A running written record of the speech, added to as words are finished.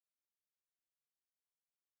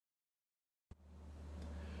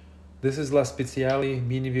This is La Spaziale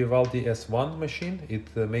Mini Vivaldi S1 machine.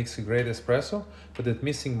 It makes a great espresso, but it's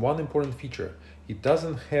missing one important feature. It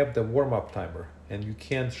doesn't have the warm-up timer, and you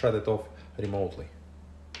can't shut it off remotely.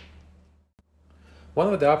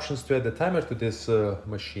 One of the options to add the timer to this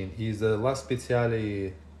machine is the La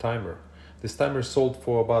Spaziale timer. This timer is sold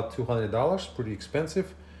for about $200, pretty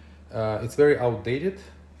expensive. It's very outdated.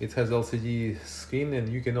 It has LCD screen and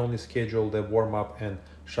you can only schedule the warm-up and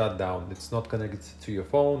shut down. It's not connected to your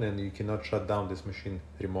phone and you cannot shut down this machine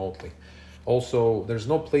remotely. Also, there's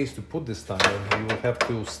no place to put this timer. You will have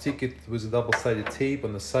to stick it with a double-sided tape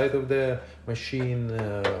on the side of the machine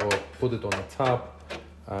or put it on the top.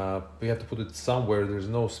 You have to put it somewhere. There's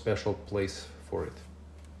no special place for it.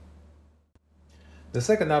 The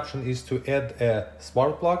second option is to add a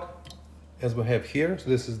smart plug, as we have here. So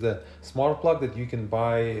this is the smart plug that you can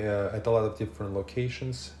buy at a lot of different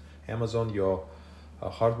locations, Amazon, your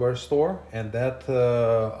hardware store, and that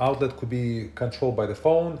outlet could be controlled by the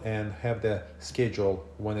phone and have the schedule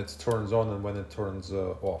when it turns on and when it turns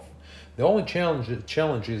off. The only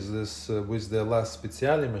challenge is this with the La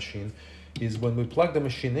Spaziale machine is when we plug the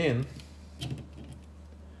machine in,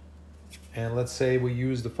 and let's say we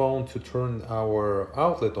use the phone to turn our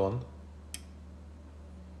outlet on.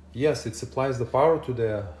 Yes, it supplies the power to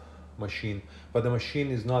the machine, but the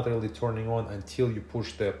machine is not really turning on until you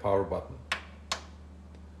push the power button.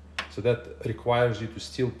 So that requires you to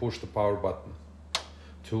still push the power button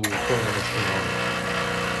to turn the machine on.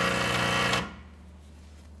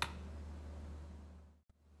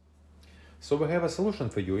 So we have a solution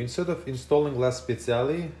for you. Instead of installing La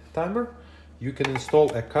Spaziale timer, you can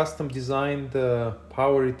install a custom designed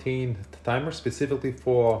power retained timer specifically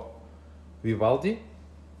for Vivaldi.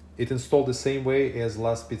 It installed the same way as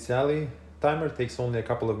La Spaziale timer, takes only a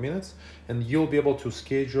couple of minutes, and you'll be able to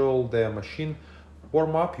schedule the machine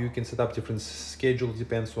warm up. You can set up different schedules,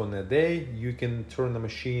 depends on the day. You can turn the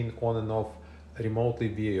machine on and off remotely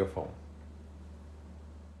via your phone.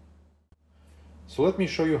 So let me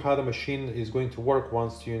show you how the machine is going to work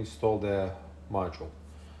once you install the module.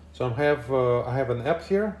 So I have an app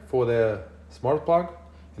here for the smart plug,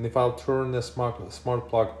 and if I'll turn the smart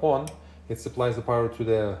plug on, it supplies the power to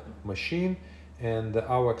the machine, and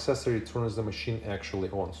our accessory turns the machine actually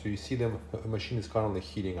on. So you see the machine is currently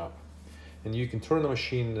heating up, and you can turn the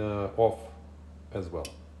machine off as well.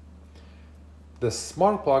 The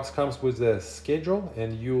smart plugs comes with a schedule,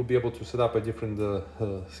 and you'll be able to set up a different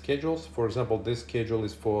schedules. For example, this schedule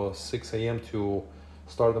is for 6 a.m. to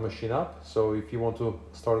start the machine up. So if you want to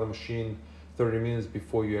start the machine 30 minutes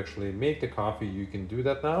before you actually make the coffee, you can do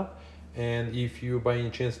that now. And if you by any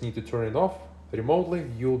chance need to turn it off remotely,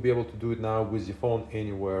 you'll be able to do it now with your phone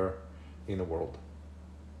anywhere in the world.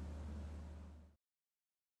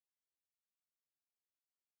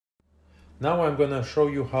 Now I'm gonna show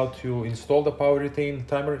you how to install the power retain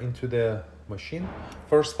timer into the machine.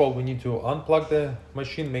 First of all, we need to unplug the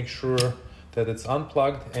machine, make sure that it's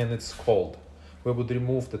unplugged and it's cold. We would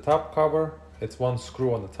remove the top cover, it's one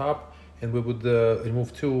screw on the top, and we would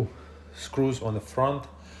remove 2 screws on the front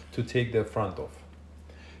to take the front off.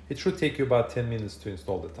 It should take you about 10 minutes to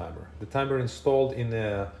install the timer. The timer installed in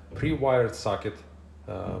a pre-wired socket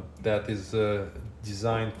that is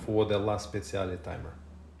designed for the La Spaziale timer.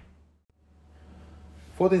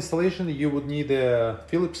 For the installation, you would need a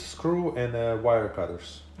Phillips screw and wire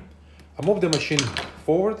cutters. I move the machine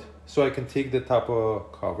forward so I can take the top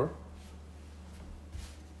cover.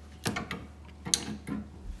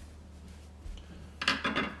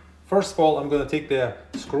 First of all, I'm going to take the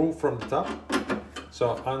screw from the top.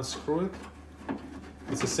 So unscrew it.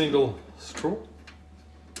 It's a single screw.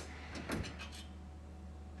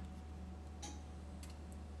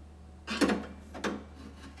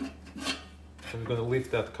 I'm going to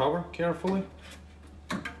lift that cover carefully.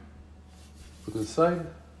 Put it aside.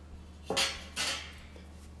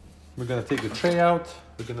 We're going to take the tray out.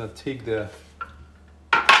 We're going to take the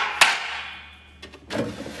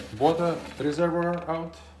water reservoir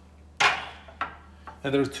out.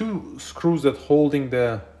 And there are 2 screws that holding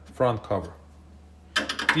the front cover.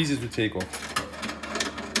 Easy to take off.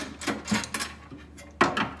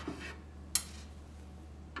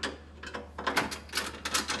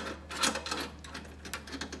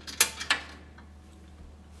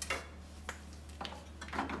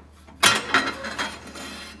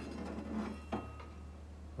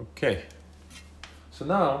 Okay, so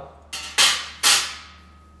now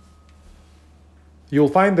you'll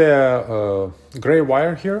find the gray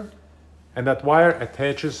wire here, and that wire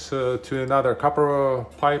attaches to another copper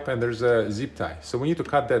pipe, and there's a zip tie. So we need to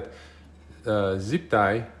cut that zip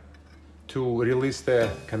tie to release the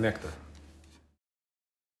connector.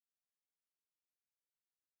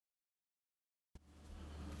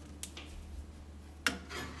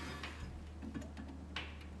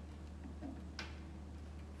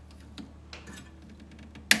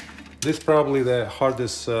 This is probably the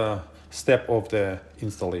hardest step of the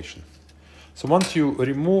installation. So once you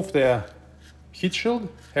remove the heat shield,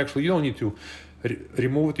 actually you don't need to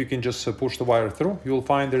remove it, you can just push the wire through. You'll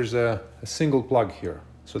find there's a single plug here.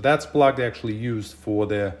 So that's plug actually used for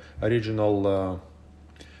the original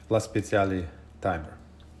La Spaziale timer.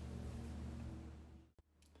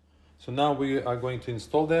 So now we are going to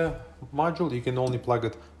install the module. You can only plug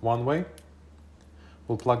it one way.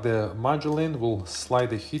 We'll plug the module in, we'll slide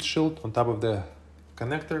the heat shield on top of the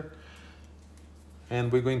connector,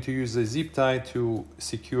 and we're going to use a zip tie to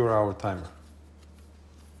secure our timer.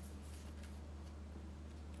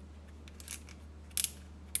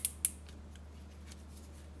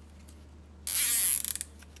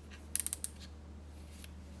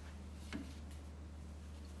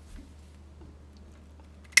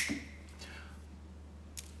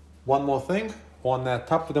 One more thing, on the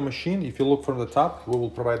top of the machine, if you look from the top, we will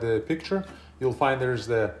provide a picture. You'll find there's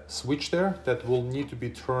the switch there that will need to be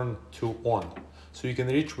turned to on. So you can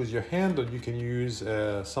reach with your hand, or you can use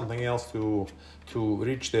something else to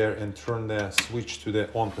reach there and turn the switch to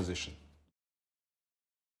the on position.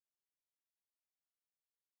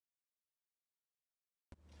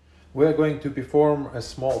 We're going to perform a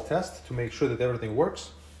small test to make sure that everything works.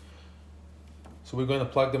 So we're going to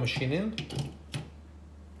plug the machine in.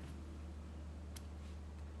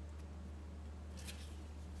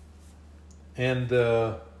 And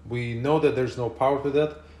we know that there's no power to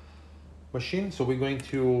that machine, so we're going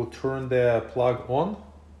to turn the plug on.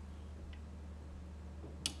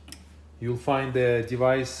 You'll find the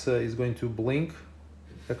device is going to blink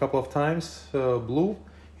a couple of times blue,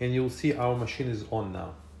 and you'll see our machine is on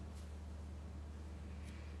now.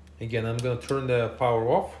 Again, I'm going to turn the power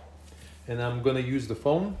off, and I'm going to use the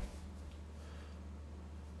phone.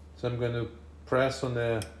 So I'm going to press on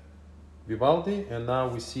the Vivaldi, and now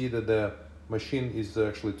we see that the machine is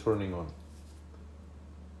actually turning on.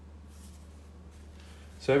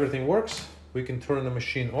 So everything works. We can turn the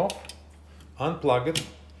machine off, unplug it,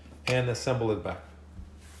 and assemble it back.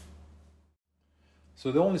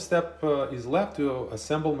 So the only step is left to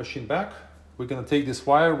assemble machine back. We're going to take this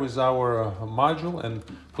wire with our module and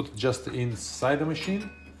put it just inside the machine.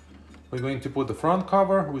 We're going to put the front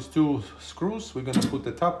cover with 2 screws. We're going to put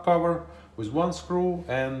the top cover with 1 screw,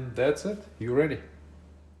 and that's it. You're ready.